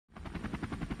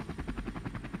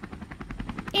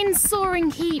In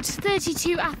soaring heat,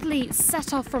 32 athletes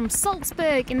set off from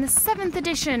Salzburg in the 7th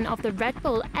edition of the Red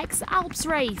Bull X Alps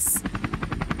race.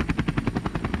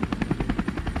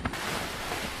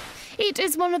 It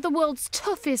is one of the world's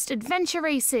toughest adventure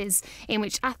races, in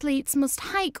which athletes must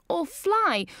hike or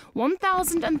fly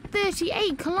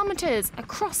 1,038 kilometres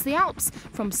across the Alps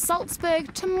from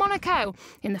Salzburg to Monaco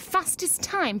in the fastest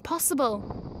time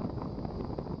possible.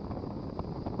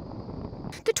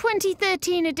 The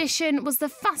 2013 edition was the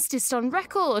fastest on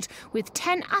record, with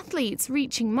 10 athletes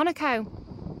reaching Monaco.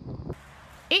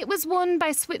 It was won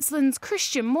by Switzerland's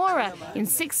Christian Mora in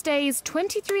 6 days,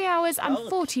 23 hours and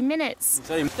 40 minutes.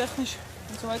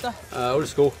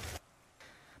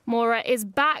 Mora is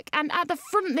back and at the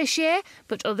front this year,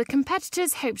 but other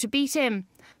competitors hope to beat him.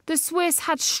 The Swiss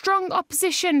had strong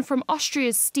opposition from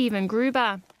Austria's Steven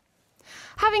Gruber.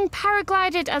 Having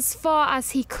paraglided as far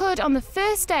as he could on the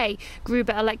first day,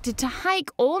 Gruber elected to hike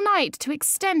all night to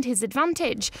extend his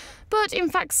advantage, but in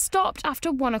fact stopped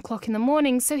after 1 o'clock in the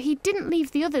morning, so he didn't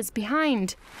leave the others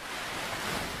behind.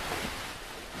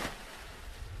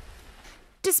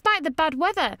 Despite the bad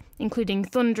weather, including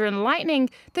thunder and lightning,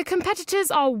 the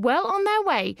competitors are well on their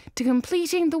way to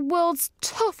completing the world's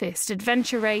toughest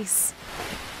adventure race.